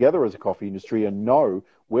 pull together as a coffee industry and know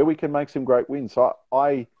where we can make some great wins. So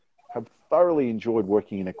I have thoroughly enjoyed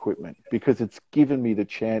working in equipment because it's given me the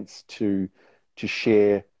chance to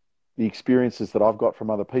share the experiences that I've got from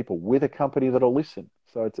other people with a company that'll listen.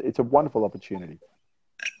 So it's a wonderful opportunity.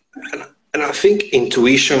 And I think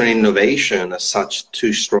intuition and innovation are such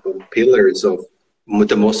two strong pillars of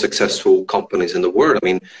the most successful companies in the world. I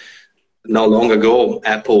mean, not long ago,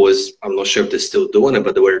 Apple was, I'm not sure if they're still doing it,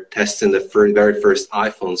 but they were testing the very first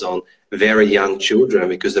iPhones on very young children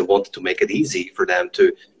because they wanted to make it easy for them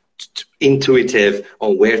to intuitive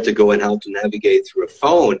on where to go and how to navigate through a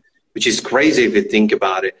phone, which is crazy if you think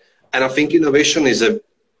about it. And I think innovation is a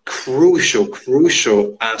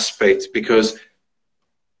crucial aspect because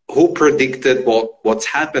who predicted what's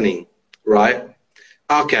happening, right?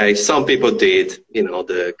 Okay, some people did,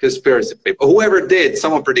 the conspiracy people. Whoever did,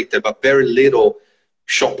 someone predicted, but very little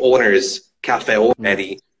shop owners, cafe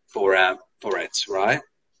ready for it, right?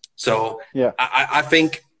 So yeah, I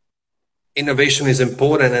think innovation is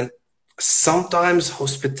important, and sometimes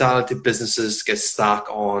hospitality businesses get stuck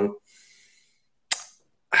on,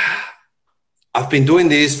 I've been doing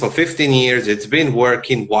this for 15 years, it's been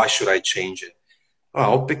working, why should I change it?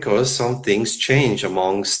 Well, because some things change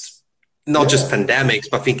amongst not just pandemics,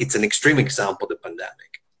 but I think it's an extreme example of the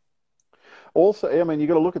pandemic. Also, I mean, you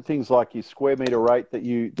got to look at things like your square meter rate that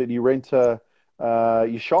you rent your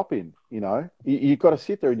shop in. You've got to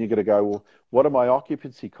sit there and you've got to go, well, what are my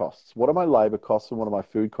occupancy costs? What are my labor costs? And what are my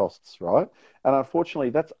food costs, right? And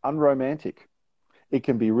unfortunately, that's unromantic. It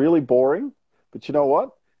can be really boring, but you know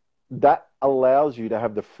what? That allows you to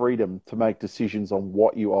have the freedom to make decisions on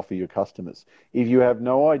what you offer your customers. If you have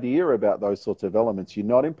no idea about those sorts of elements, you're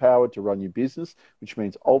not empowered to run your business, which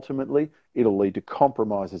means ultimately it'll lead to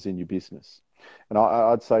compromises in your business. And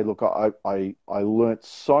I'd say, look, I learnt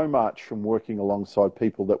so much from working alongside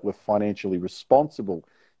people that were financially responsible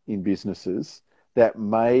in businesses that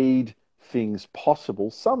made things possible.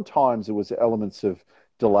 Sometimes it was elements of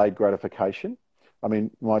delayed gratification. I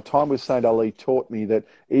mean, my time with St. Ali taught me that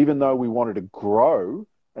even though we wanted to grow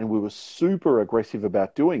and we were super aggressive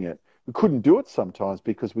about doing it, we couldn't do it sometimes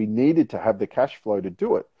because we needed to have the cash flow to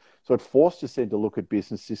do it. So it forced us then to look at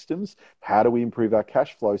business systems. How do we improve our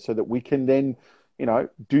cash flow so that we can then,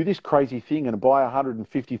 do this crazy thing and buy a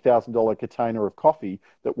 $150,000 container of coffee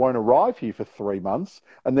that won't arrive here for 3 months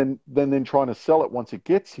and then trying to sell it once it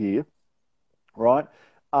gets here right?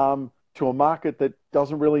 To a market that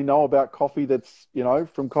doesn't really know about coffee that's,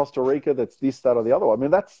 from Costa Rica, that's this, that, or the other. I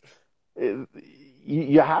mean,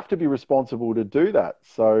 you have to be responsible to do that.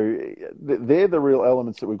 So they're the real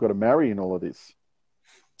elements that we've got to marry in all of this.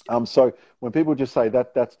 So when people just say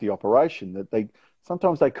that that's the operation, that they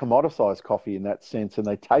sometimes they commoditize coffee in that sense and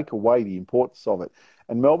they take away the importance of it.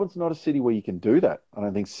 And Melbourne's not a city where you can do that. I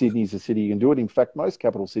don't think Sydney's a city you can do it. In fact, most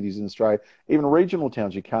capital cities in Australia, even regional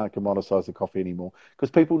towns, you can't commoditize the coffee anymore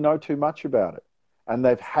because people know too much about it and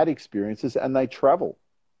they've had experiences and they travel,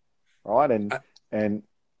 right? And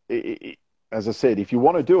as I said, if you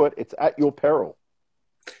want to do it, it's at your peril.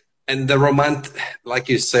 And like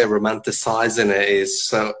you say, romanticizing it is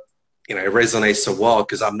so, it resonates so well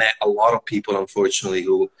because I met a lot of people, unfortunately,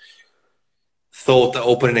 who thought that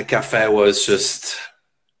opening a cafe was just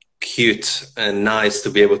cute and nice to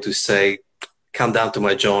be able to say, come down to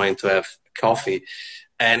my joint to have coffee.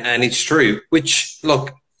 And it's true, which,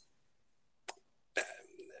 look,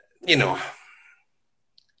 I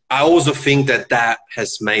also think that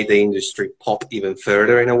has made the industry pop even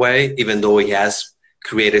further in a way, even though it has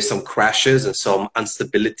created some crashes and some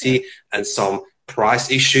instability and some price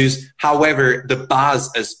issues. However, the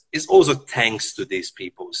buzz is also thanks to these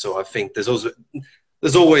people. So I think there's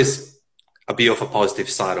always a bit of a positive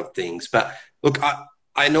side of things. But look,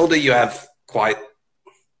 I know that you have quite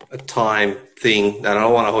a time thing that I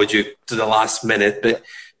don't want to hold you to the last minute, but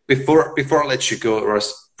before I let you go,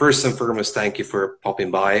 Russ, first and foremost, thank you for popping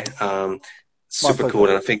by. Super cool.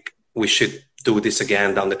 And I think we should do this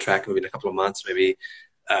again down the track, maybe in a couple of months, maybe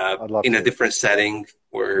in a different setting,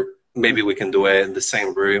 or maybe we can do it in the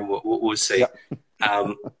same room. We'll see. Yeah.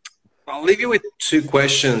 I'll leave you with two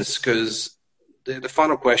questions because the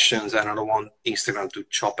final questions, and I don't want Instagram to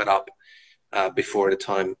chop it up before the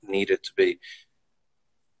time needed to be.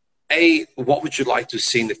 A, what would you like to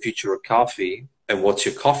see in the future of coffee, and what's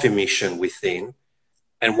your coffee mission within,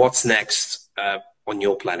 and what's next on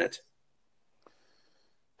your planet?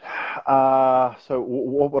 So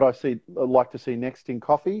what would I like to see next in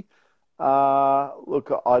coffee?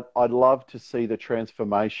 Look, I'd love to see the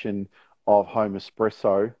transformation of home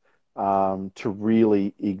espresso to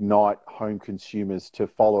really ignite home consumers to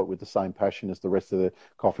follow it with the same passion as the rest of the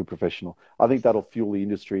coffee professional. I think that'll fuel the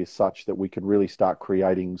industry as such that we could really start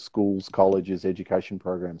creating schools, colleges, education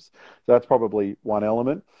programs. So that's probably one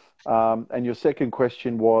element. And your second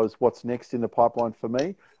question was, what's next in the pipeline for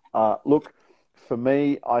me? Look, for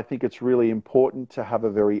me, I think it's really important to have a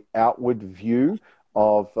very outward view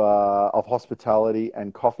of hospitality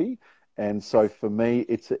and coffee. And so for me,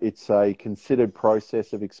 it's a considered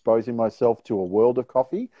process of exposing myself to a world of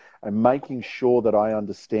coffee and making sure that I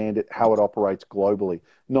understand it, how it operates globally,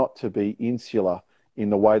 not to be insular in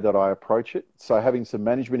the way that I approach it. So having some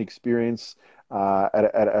management experience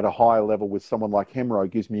at a higher level with someone like Hemro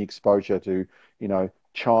gives me exposure to,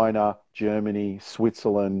 China, Germany,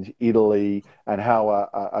 Switzerland, Italy, and how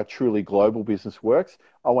a truly global business works.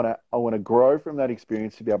 I want to grow from that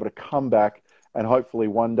experience to be able to come back and hopefully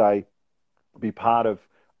one day be part of,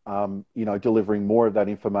 delivering more of that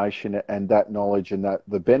information and that knowledge and that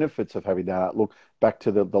the benefits of having that look back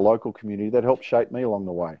to the local community that helped shape me along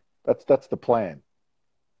the way. That's the plan.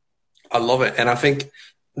 I love it. And I think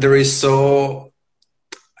there is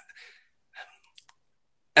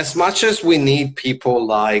as much as we need people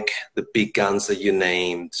like the big guns that you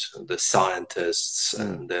named, the scientists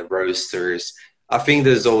and the roasters, I think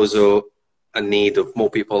there's also a need of more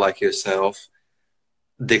people like yourself,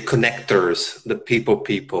 the connectors, the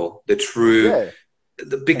people, the true,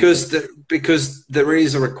 because there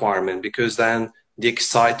is a requirement, because then the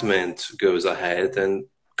excitement goes ahead and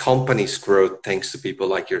companies grow thanks to people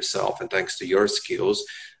like yourself and thanks to your skills.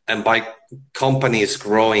 And by companies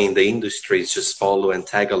growing, the industries just follow and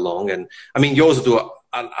tag along. And I mean, you also do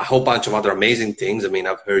a whole bunch of other amazing things. I mean,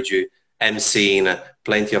 I've heard you emceeing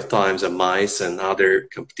plenty of times at MICE and other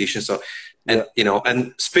competitions. So, and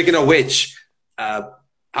and speaking of which,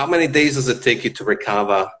 how many days does it take you to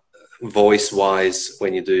recover voice-wise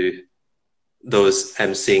when you do those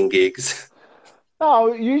emceeing gigs?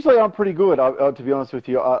 No, usually I'm pretty good. To be honest with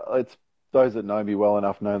you, it's those that know me well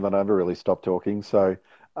enough know that I never really stop talking. So,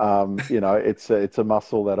 it's a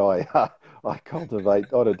muscle that I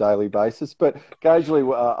cultivate on a daily basis. But occasionally,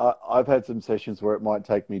 I've had some sessions where it might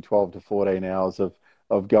take me 12 to 14 hours of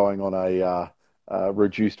going on a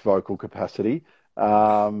reduced vocal capacity.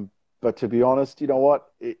 But to be honest, you know what?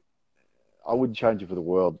 I wouldn't change it for the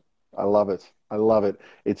world. I love it. I love it.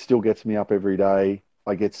 It still gets me up every day.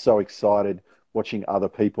 I get so excited watching other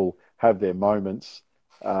people have their moments.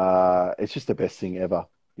 It's just the best thing ever.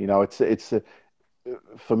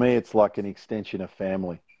 For me, it's like an extension of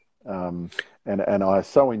family. And I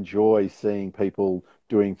so enjoy seeing people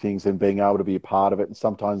doing things and being able to be a part of it and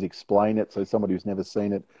sometimes explain it so somebody who's never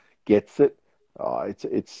seen it gets it.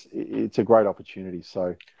 It's a great opportunity.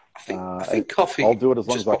 So I and think I'll coffee do it as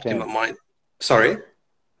long as just I popped in my can. mind. Sorry.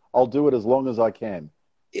 I'll do it as long as I can.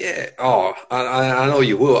 Yeah. Oh, I know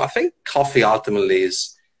you will. I think coffee ultimately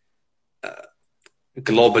is,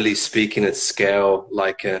 globally speaking, at scale,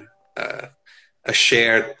 like a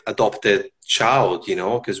shared adopted child,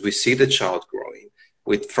 because we see the child growing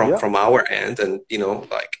with Yeah, from our end, and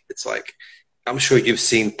like it's like I'm sure you've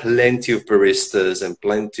seen plenty of baristas and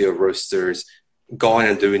plenty of roasters going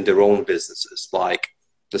and doing their own businesses, like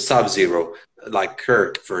the Sub-Zero, like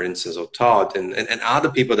Kirk, for instance, or Todd, and other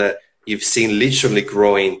people that you've seen literally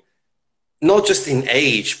growing, not just in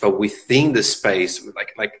age, but within the space.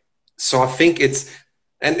 So I think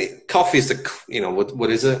coffee is what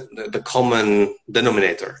is it? The common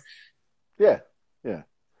denominator. yeah, yeah.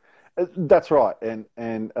 That's right.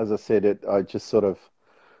 And as I said, I just sort of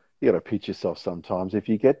you got to pitch yourself sometimes. If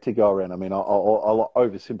you get to go around, I mean, I'll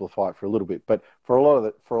oversimplify it for a little bit, but for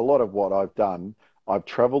a lot of what I've done, I've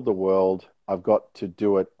traveled the world. I've got to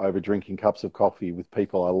do it over drinking cups of coffee with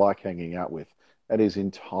people I like hanging out with. That is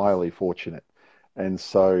entirely fortunate, and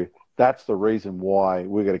so that's the reason why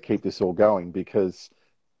we're going to keep this all going. Because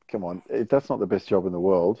come on, if that's not the best job in the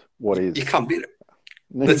world, what You is? can't beat it.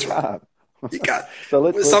 No, you That's right. can't. You can't. So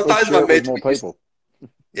let's Sometimes my share it with mates more people.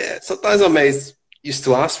 yeah, sometimes my mates used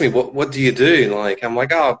to ask me, what do you do? Like, I'm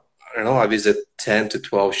like, oh, I don't know. I visit 10 to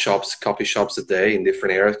 12 shops, coffee shops a day in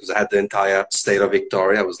different areas because I had the entire state of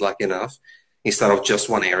Victoria. I was lucky enough instead of just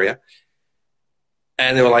one area.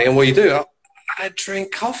 And they were like, and what do you do? I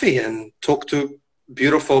drink coffee and talk to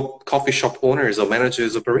beautiful coffee shop owners or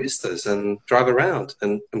managers or baristas and drive around.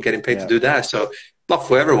 And I'm getting paid to Yeah, do that. So not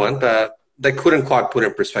for everyone, but they couldn't quite put it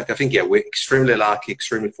in perspective. I think, yeah, we're extremely lucky,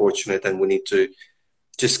 extremely fortunate, and we need to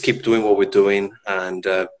just keep doing what we're doing. And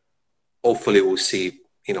hopefully we'll see,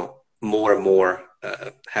 more and more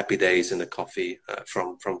happy days in the coffee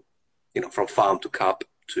from farm to cup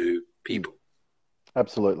to mm, people.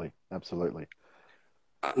 absolutely, absolutely.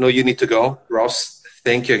 No, you need to go, Ross.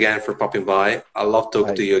 Thank you again for popping by. I love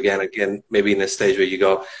talking to Hey, you again, maybe in a stage where you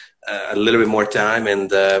go a little bit more time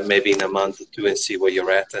and maybe in a month or two and see where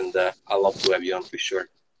you're at. And I love to have you on for sure.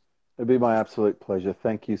 it'd be my absolute pleasure.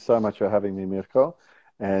 Thank you so much for having me, Mirko.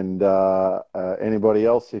 And anybody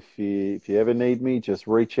else, if you ever need me, just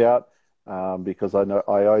reach out because I know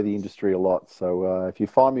I owe the industry a lot. So if you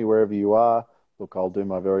find me wherever you are, look, I'll do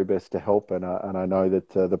my very best to help. And I know that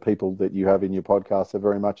the people that you have in your podcast are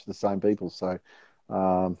very much the same people. So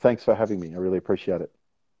thanks for having me. I really appreciate it.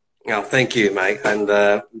 Yeah, thank you, mate. And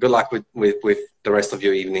good luck with the rest of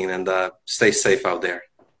your evening and stay safe out there.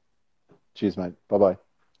 Cheers, mate. Bye bye.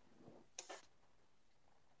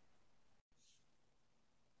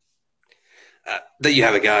 There you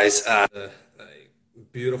have it, guys. A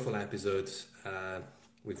beautiful episode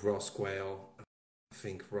with Ross Quayle. I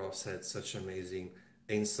think Ross had such amazing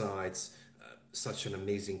insights, such an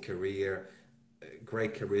amazing career,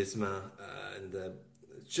 great charisma, and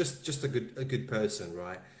just a good person,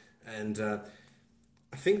 right? And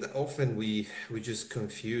I think that often we just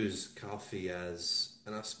confuse coffee as,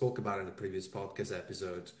 and I spoke about it in the previous podcast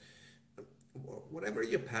episode. Whatever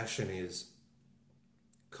your passion is,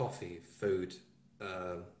 coffee, food,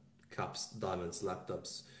 uh, cups, diamonds,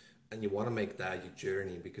 laptops, and you want to make that your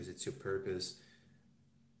journey because it's your purpose.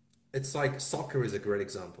 It's like soccer is a great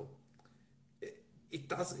example. It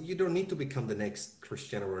does. You don't need to become the next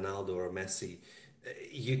Cristiano Ronaldo or Messi.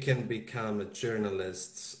 You can become a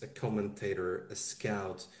journalist, a commentator, a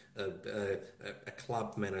scout, a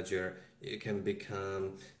club manager. You can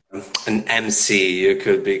become an MC. You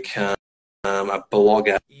could become a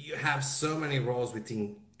blogger. You have so many roles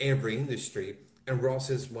within every industry, and Ross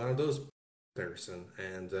is one of those person.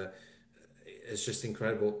 And it's just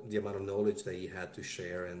incredible the amount of knowledge that he had to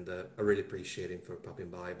share, and I really appreciate him for popping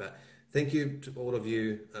by. But thank you to all of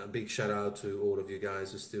you. A big shout out to all of you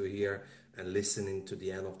guys who are still here and listening to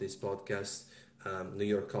the end of this podcast. New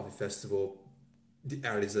York Coffee Festival, the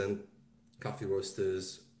Artisan, Coffee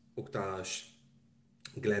Roasters, Oktash,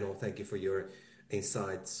 Glenn, thank you for your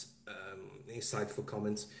insights, insightful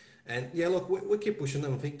comments. And yeah, look, we keep pushing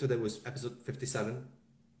them. I think today was episode 57.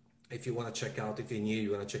 If you want to check out, if you're new,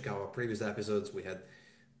 you want to check out our previous episodes, we had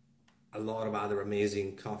a lot of other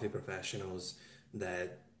amazing coffee professionals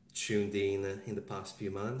that tuned in the past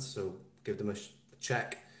few months. So give them a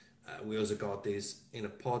check. We also got this in a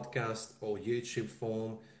podcast or YouTube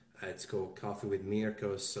form. It's called Coffee with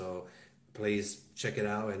Mirko. So please check it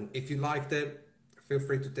out. And if you liked it, feel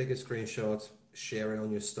free to take a screenshot, share it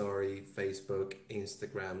on your story, Facebook,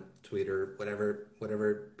 Instagram, Twitter,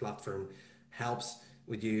 whatever platform helps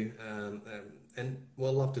with you. And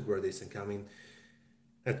we'll love to grow this and come in.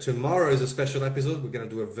 Tomorrow is a special episode. We're going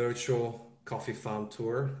to do a virtual coffee farm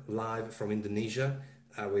tour live from Indonesia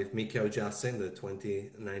with Mikhail Jasin, the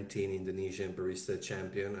 2019 Indonesian barista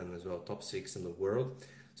champion and as well top 6 in the world.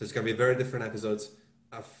 So it's going to be very different episodes.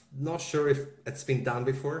 I'm not sure if it's been done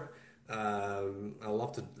before. I'll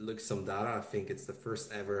love to look some data. I think it's the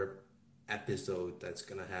first ever episode that's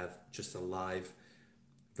going to have just a live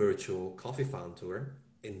virtual coffee farm tour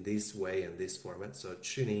in this way and this format. So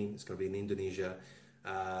tune in. It's going to be in Indonesia,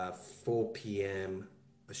 4 p.m.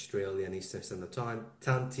 Australian Eastern Standard Time.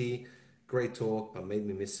 Tanti, great talk, but made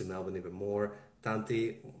me miss Melbourne even more.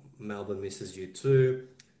 Tanti, Melbourne misses you too.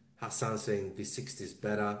 Hassan saying V60 is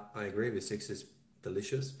better. I agree, V60 is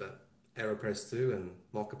delicious, but AeroPress too, and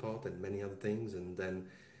Mockapot and many other things. And then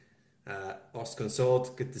Ost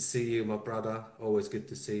Consult, good to see you, my brother. Always good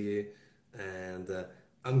to see you. And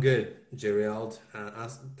I'm good, Gerald.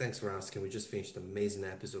 Thanks for asking. We just finished an amazing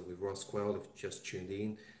episode with Ross Quell. If you just tuned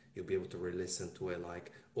in, you'll be able to re-listen to it,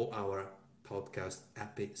 like all our podcast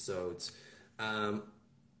episodes.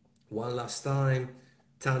 One last time,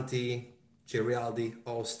 Tanti, Geraldi,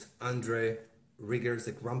 Ost, Andre, Riggers,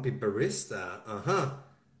 the Grumpy Barista.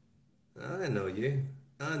 I know you.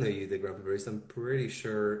 I know you, the Grumpy Barista. I'm pretty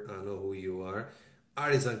sure I know who you are.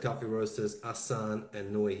 Artisan Coffee Roasters, Hassan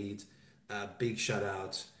and Noahid. Big shout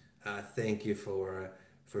out. Thank you for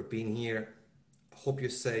being here. Hope you're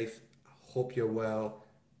safe. Hope you're well.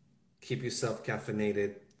 Keep yourself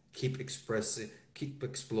caffeinated. Keep expressing. Keep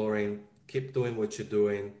exploring. Keep doing what you're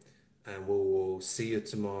doing. And we'll see you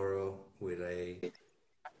tomorrow with a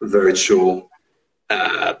virtual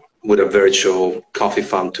coffee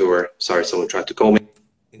farm tour. Sorry, someone tried to call me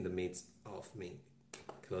in the midst of me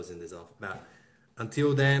closing this off. But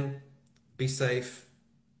until then, be safe.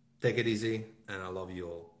 Take it easy, and I love you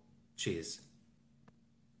all. Cheers.